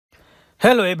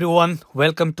Hello everyone,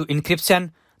 welcome to Encryption,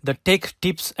 the tech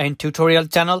tips and tutorial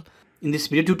channel. In this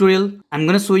video tutorial, I'm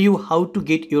gonna show you how to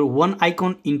get your one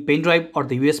icon in pendrive or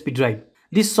the USB drive.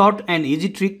 This short and easy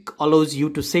trick allows you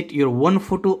to set your one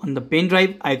photo on the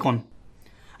pendrive icon.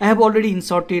 I have already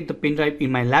inserted the pendrive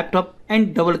in my laptop,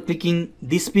 and double clicking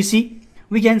this PC,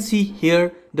 we can see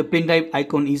here the pendrive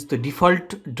icon is the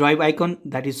default drive icon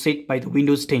that is set by the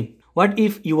Windows 10. What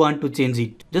if you want to change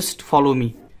it? Just follow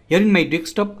me. Here in my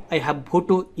desktop, I have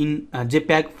photo in a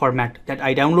JPEG format that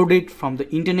I downloaded from the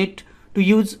internet to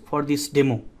use for this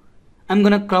demo. I'm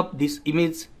gonna crop this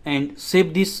image and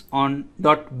save this on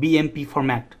 .bmp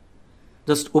format.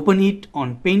 Just open it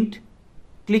on Paint,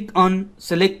 click on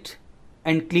Select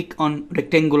and click on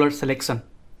Rectangular selection.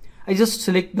 I just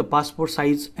select the passport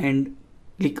size and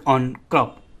click on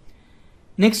Crop.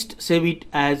 Next, save it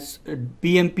as a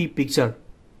BMP picture.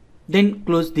 Then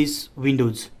close this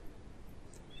windows.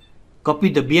 Copy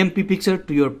the BMP picture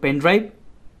to your pen drive.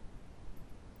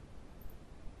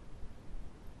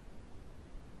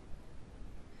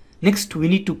 Next, we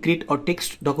need to create a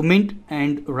text document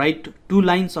and write 2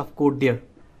 lines of code there.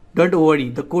 Don't worry,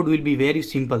 the code will be very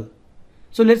simple.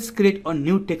 So let's create a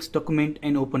new text document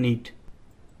and open it.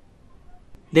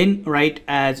 Then write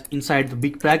as inside the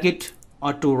big bracket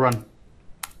auto run.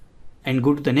 And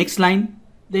go to the next line.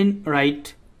 Then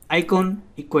write icon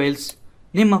equals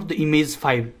name of the image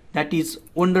file. That is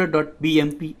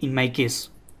wonder.bmp in my case.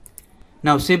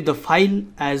 Now save the file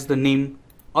as the name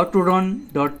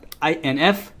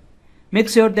autorun.inf. Make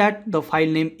sure that the file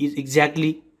name is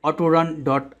exactly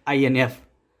autorun.inf.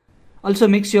 Also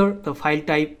make sure the file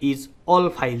type is all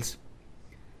files.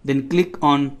 Then click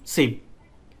on save.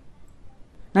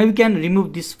 Now you can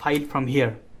remove this file from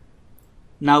here.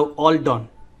 Now all done.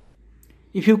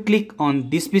 If you click on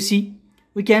this PC,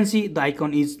 we can see the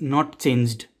icon is not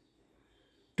changed.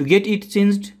 To get it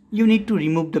changed, you need to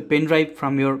remove the pen drive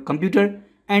from your computer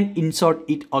and insert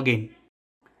it again.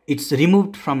 It's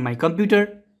removed from my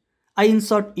computer. I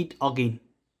insert it again.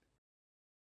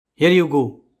 Here you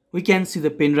go. We can see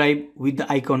the pen drive with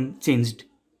the icon changed.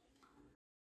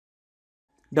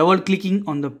 Double clicking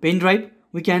on the pen drive,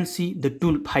 we can see the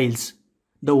 2 files.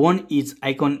 The one is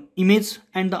icon image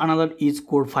and the another is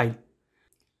code file.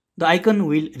 The icon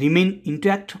will remain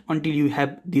intact until you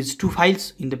have these 2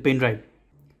 files in the pen drive.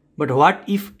 But what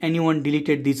if anyone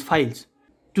deleted these files?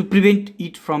 To prevent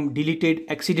it from deleted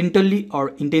accidentally or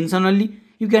intentionally,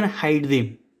 you can hide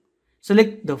them.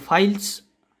 Select the files,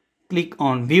 click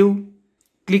on view,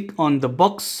 click on the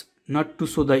box not to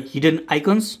show the hidden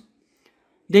icons.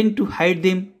 Then to hide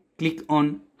them, click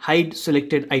on hide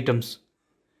selected items.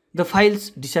 The files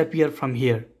disappear from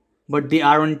here, but they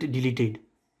aren't deleted.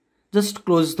 Just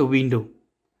close the window.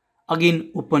 Again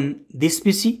open this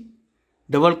PC,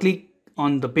 double click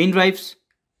on the pen drives.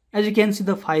 As you can see,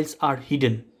 the files are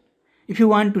hidden. If you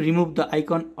want to remove the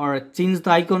icon or change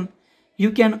the icon,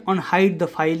 you can unhide the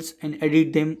files and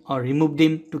edit them or remove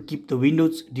them to keep the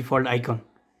Windows default icon.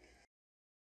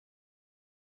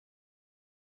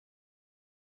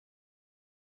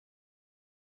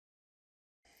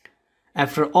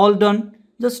 After all done,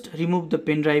 just remove the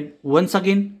pen drive once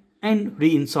again and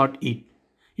reinsert it.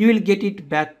 You will get it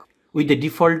back with the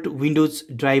default Windows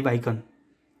drive icon.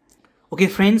 Okay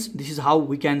friends, this is how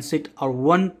we can set our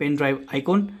one pen drive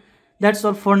icon. That's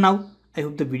all for now. I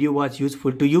hope the video was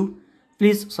useful to you.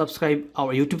 Please subscribe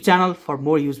our YouTube channel for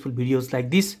more useful videos like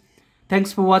this.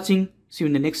 Thanks for watching. See you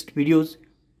in the next videos.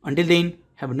 Until then,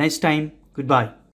 have a nice time. Goodbye.